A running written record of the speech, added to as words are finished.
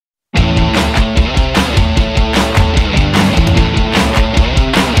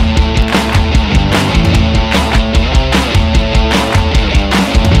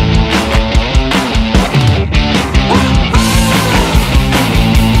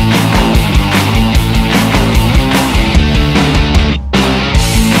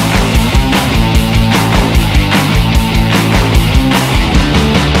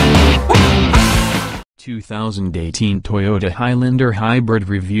2018 Toyota Highlander Hybrid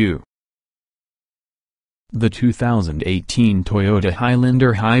Review. The 2018 Toyota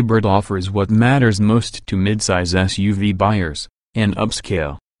Highlander Hybrid offers what matters most to midsize SUV buyers: an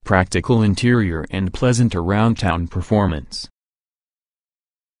upscale, practical interior and pleasant around-town performance.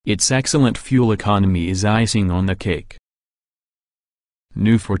 Its excellent fuel economy is icing on the cake.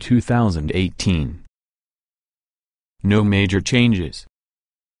 New for 2018. No major changes.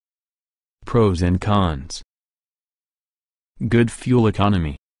 Pros and cons. Good fuel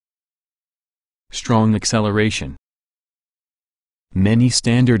economy. Strong acceleration. Many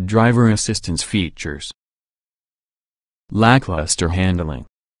standard driver assistance features. Lackluster handling.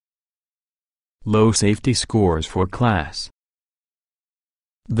 Low safety scores for class.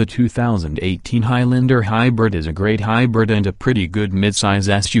 The 2018 Highlander Hybrid is a great hybrid and a pretty good midsize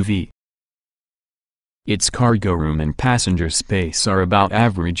SUV. Its cargo room and passenger space are about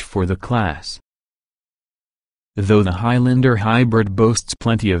average for the class. Though the Highlander Hybrid boasts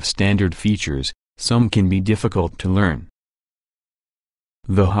plenty of standard features, some can be difficult to learn.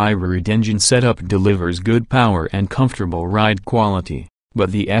 The hybrid engine setup delivers good power and comfortable ride quality,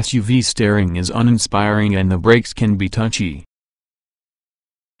 but the SUV steering is uninspiring and the brakes can be touchy.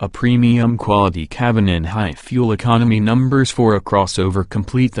 A premium quality cabin and high fuel economy numbers for a crossover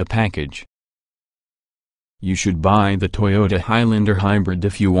complete the package. You should buy the Toyota Highlander Hybrid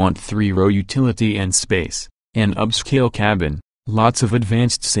if you want three-row utility and space, an upscale cabin, lots of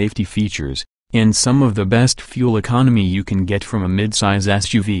advanced safety features, and some of the best fuel economy you can get from a midsize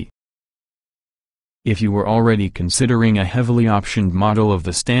SUV. If you were already considering a heavily optioned model of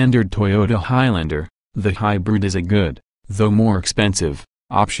the standard Toyota Highlander, the Hybrid is a good, though more expensive,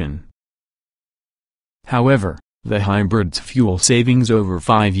 option. However, the Hybrid's fuel savings over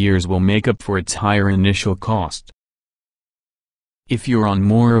 5 years will make up for its higher initial cost. If you're on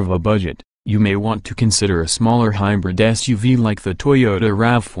more of a budget, you may want to consider a smaller hybrid SUV like the Toyota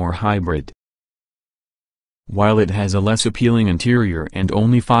RAV4 Hybrid. While it has a less appealing interior and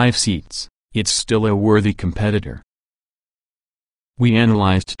only 5 seats, it's still a worthy competitor. We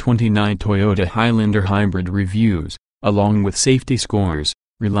analyzed 29 Toyota Highlander Hybrid reviews, along with safety scores,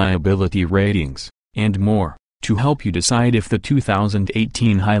 reliability ratings, and more, to help you decide if the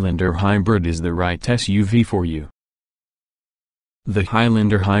 2018 Highlander Hybrid is the right SUV for you. The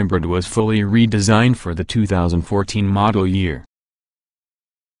Highlander Hybrid was fully redesigned for the 2014 model year.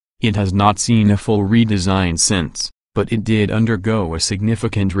 It has not seen a full redesign since, but it did undergo a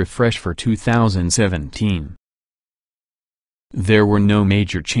significant refresh for 2017. There were no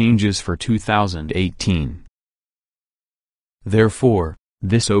major changes for 2018. Therefore,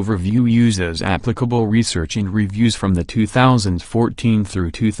 this overview uses applicable research and reviews from the 2014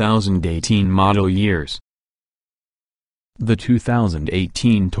 through 2018 model years. The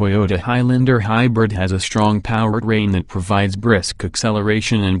 2018 Toyota Highlander Hybrid has a strong powertrain that provides brisk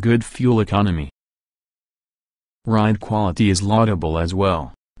acceleration and good fuel economy. Ride quality is laudable as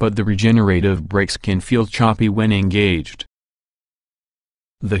well, but the regenerative brakes can feel choppy when engaged.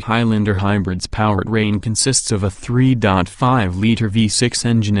 The Highlander Hybrid's powertrain consists of a 3.5-liter V6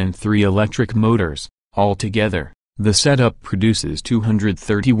 engine and 3 electric motors. Altogether, the setup produces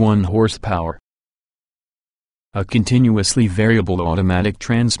 231 horsepower. A continuously variable automatic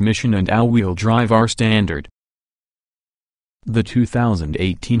transmission and all-wheel drive are standard. The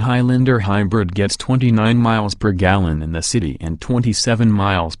 2018 Highlander Hybrid gets 29 miles per gallon in the city and 27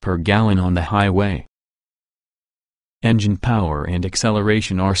 miles per gallon on the highway. Engine power and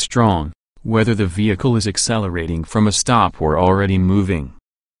acceleration are strong, whether the vehicle is accelerating from a stop or already moving.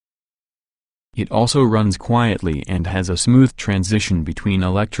 It also runs quietly and has a smooth transition between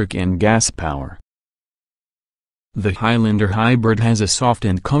electric and gas power. The Highlander Hybrid has a soft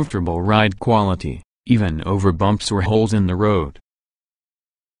and comfortable ride quality, even over bumps or holes in the road.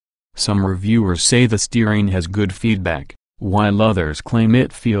 Some reviewers say the steering has good feedback, while others claim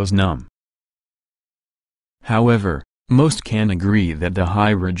it feels numb. However, most can agree that the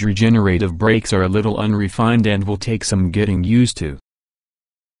hybrid's regenerative brakes are a little unrefined and will take some getting used to.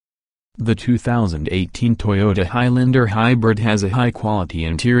 The 2018 Toyota Highlander Hybrid has a high-quality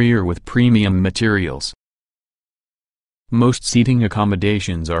interior with premium materials. Most seating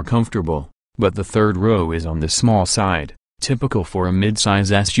accommodations are comfortable, but the third row is on the small side, typical for a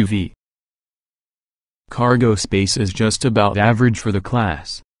midsize SUV. Cargo space is just about average for the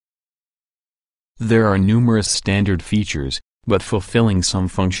class. There are numerous standard features, but fulfilling some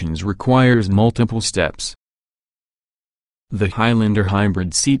functions requires multiple steps. The Highlander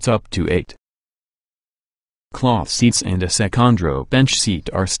Hybrid seats up to 8. Cloth seats and a second-row bench seat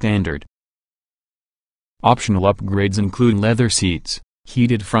are standard. Optional upgrades include leather seats,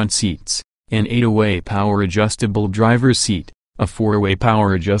 heated front seats, an 8-way power-adjustable driver's seat, a 4-way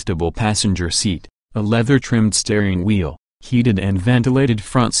power-adjustable passenger seat, a leather-trimmed steering wheel, heated and ventilated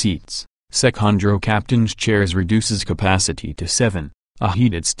front seats, secondrow captain's chairs reduces capacity to 7, a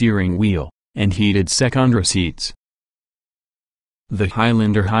heated steering wheel, and heated secondrow seats. The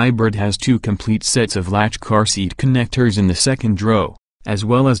Highlander Hybrid has 2 complete sets of latch car seat connectors in the second row, as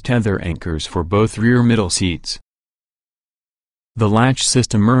well as tether anchors for both rear middle seats. The latch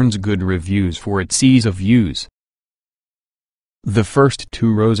system earns good reviews for its ease of use. The first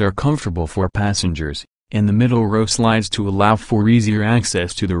 2 rows are comfortable for passengers, and the middle row slides to allow for easier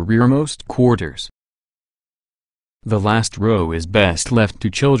access to the rearmost quarters. The last row is best left to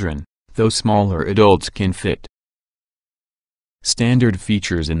children, though smaller adults can fit. Standard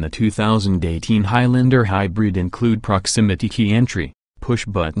features in the 2018 Highlander Hybrid include proximity key entry,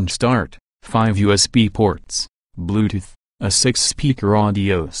 push-button start, 5 USB ports, Bluetooth, a 6-speaker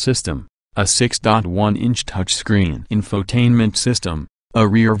audio system, a 6.1-inch touchscreen infotainment system, a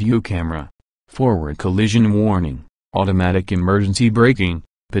rear-view camera, forward collision warning, automatic emergency braking,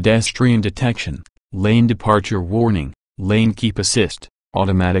 pedestrian detection, lane departure warning, lane keep assist,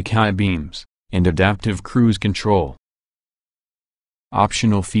 automatic high beams, and adaptive cruise control.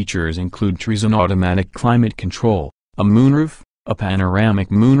 Optional features include Treason automatic climate control, a moonroof, a panoramic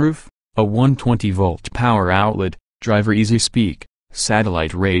moonroof, a 120-volt power outlet, driver easy speak,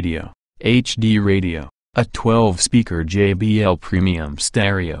 satellite radio, HD radio, a 12-speaker JBL premium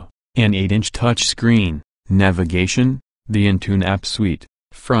stereo, an 8-inch touchscreen, navigation, the Intune app suite,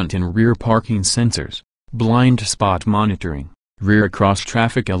 front and rear parking sensors, blind spot monitoring, rear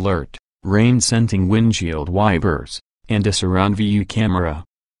cross-traffic alert, rain-sensing windshield wipers, and a surround view camera.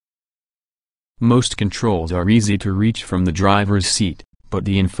 Most controls are easy to reach from the driver's seat, but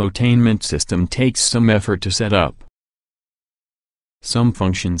the infotainment system takes some effort to set up. Some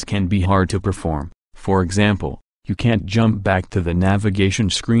functions can be hard to perform. For example, you can't jump back to the navigation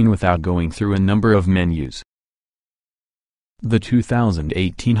screen without going through a number of menus. The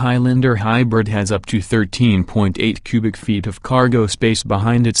 2018 Highlander Hybrid has up to 13.8 cubic feet of cargo space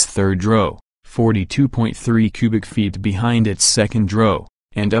behind its third row, 42.3 cubic feet behind its second row,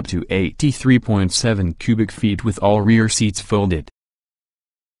 and up to 83.7 cubic feet with all rear seats folded.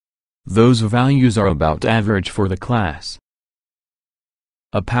 Those values are about average for the class.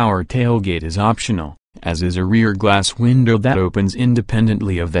 A power tailgate is optional, as is a rear glass window that opens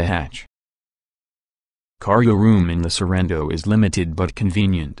independently of the hatch. Cargo room in the Sorento is limited but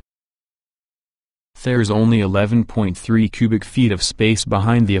convenient. There's only 11.3 cubic feet of space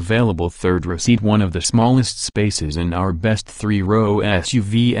behind the available third row seat, one of the smallest spaces in our best 3-row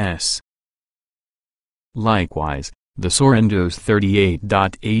SUVs. Likewise, the Sorento's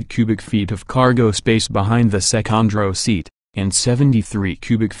 38.8 cubic feet of cargo space behind the second row seat, and 73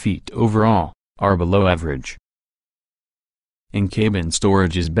 cubic feet overall, are below average. In-cabin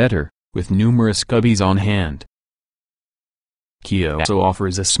storage is better, with numerous cubbies on hand. Kia also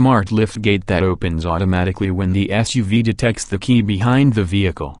offers a smart liftgate that opens automatically when the SUV detects the key behind the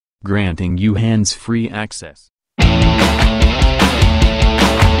vehicle, granting you hands-free access.